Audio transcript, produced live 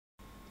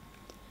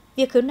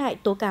việc khiếu nại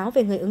tố cáo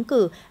về người ứng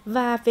cử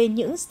và về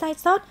những sai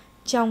sót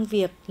trong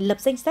việc lập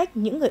danh sách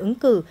những người ứng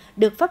cử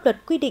được pháp luật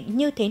quy định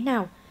như thế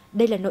nào?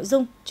 Đây là nội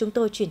dung chúng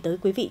tôi chuyển tới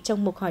quý vị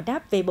trong mục hỏi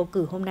đáp về bầu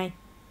cử hôm nay.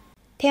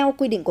 Theo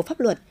quy định của pháp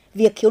luật,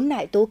 việc khiếu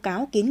nại tố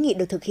cáo kiến nghị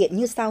được thực hiện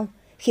như sau.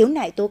 Khiếu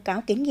nại tố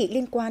cáo kiến nghị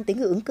liên quan tới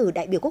người ứng cử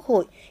đại biểu Quốc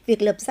hội,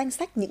 việc lập danh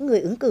sách những người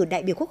ứng cử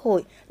đại biểu Quốc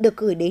hội được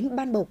gửi đến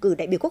Ban bầu cử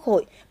đại biểu Quốc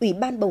hội, Ủy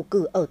ban bầu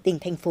cử ở tỉnh,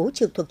 thành phố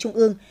trực thuộc Trung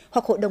ương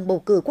hoặc Hội đồng bầu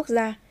cử quốc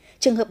gia.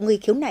 Trường hợp người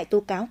khiếu nại tố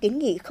cáo kiến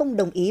nghị không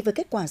đồng ý với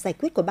kết quả giải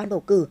quyết của Ban bầu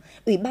cử,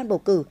 Ủy ban bầu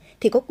cử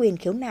thì có quyền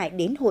khiếu nại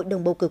đến Hội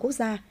đồng bầu cử quốc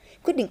gia.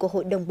 Quyết định của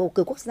Hội đồng bầu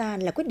cử quốc gia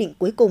là quyết định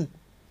cuối cùng.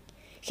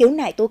 Khiếu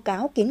nại tố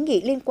cáo kiến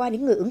nghị liên quan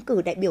đến người ứng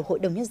cử đại biểu Hội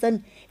đồng Nhân dân,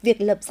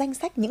 việc lập danh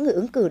sách những người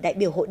ứng cử đại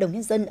biểu Hội đồng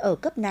Nhân dân ở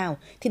cấp nào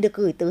thì được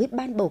gửi tới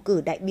Ban bầu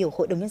cử đại biểu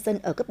Hội đồng Nhân dân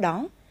ở cấp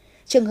đó.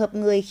 Trường hợp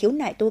người khiếu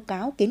nại tố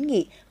cáo kiến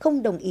nghị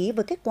không đồng ý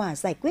với kết quả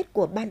giải quyết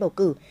của Ban bầu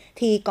cử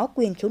thì có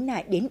quyền khiếu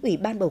nại đến Ủy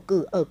ban bầu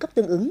cử ở cấp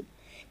tương ứng.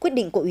 Quyết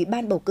định của Ủy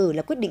ban bầu cử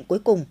là quyết định cuối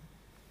cùng.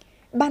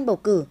 Ban bầu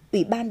cử,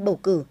 Ủy ban bầu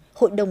cử,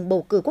 Hội đồng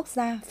bầu cử quốc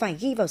gia phải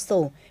ghi vào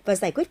sổ và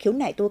giải quyết khiếu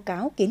nại tố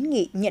cáo kiến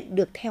nghị nhận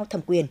được theo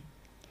thẩm quyền.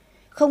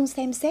 Không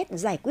xem xét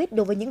giải quyết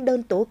đối với những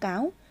đơn tố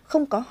cáo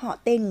không có họ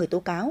tên người tố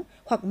cáo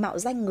hoặc mạo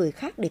danh người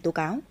khác để tố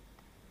cáo.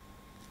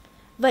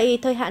 Vậy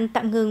thời hạn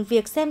tạm ngừng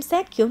việc xem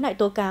xét khiếu nại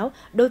tố cáo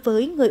đối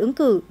với người ứng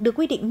cử được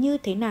quy định như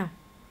thế nào?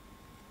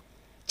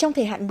 Trong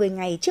thời hạn 10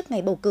 ngày trước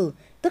ngày bầu cử,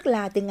 tức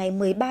là từ ngày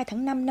 13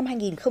 tháng 5 năm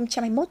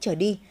 2021 trở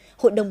đi,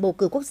 Hội đồng bầu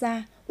cử quốc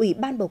gia, Ủy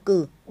ban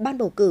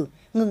bầu cử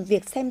ngừng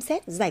việc xem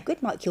xét giải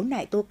quyết mọi khiếu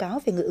nại tố cáo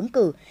về người ứng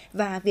cử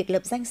và việc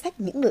lập danh sách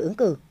những người ứng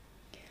cử.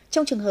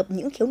 Trong trường hợp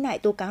những khiếu nại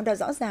tố cáo đã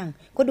rõ ràng,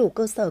 có đủ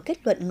cơ sở kết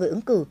luận người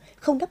ứng cử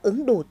không đáp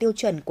ứng đủ tiêu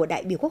chuẩn của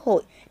đại biểu Quốc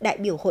hội, đại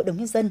biểu Hội đồng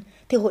Nhân dân,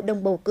 thì Hội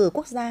đồng bầu cử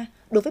quốc gia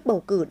đối với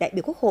bầu cử đại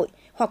biểu Quốc hội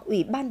hoặc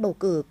Ủy ban bầu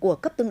cử của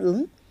cấp tương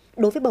ứng,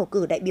 đối với bầu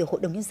cử đại biểu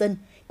Hội đồng Nhân dân,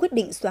 quyết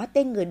định xóa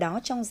tên người đó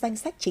trong danh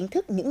sách chính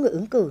thức những người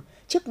ứng cử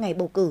trước ngày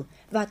bầu cử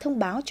và thông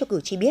báo cho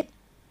cử tri biết.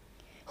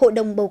 Hội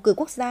đồng bầu cử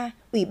quốc gia,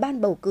 Ủy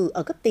ban bầu cử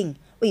ở cấp tỉnh,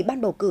 Ủy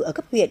ban bầu cử ở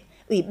cấp huyện,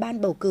 Ủy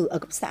ban bầu cử ở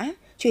cấp xã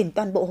chuyển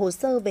toàn bộ hồ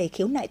sơ về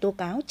khiếu nại tố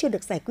cáo chưa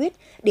được giải quyết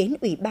đến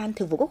Ủy ban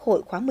Thường vụ Quốc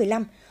hội khóa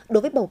 15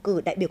 đối với bầu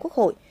cử đại biểu Quốc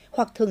hội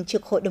hoặc Thường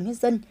trực Hội đồng Nhân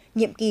dân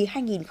nhiệm kỳ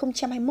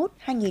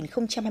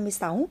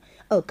 2021-2026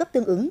 ở cấp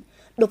tương ứng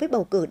đối với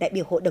bầu cử đại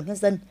biểu Hội đồng Nhân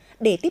dân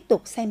để tiếp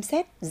tục xem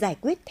xét giải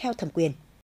quyết theo thẩm quyền.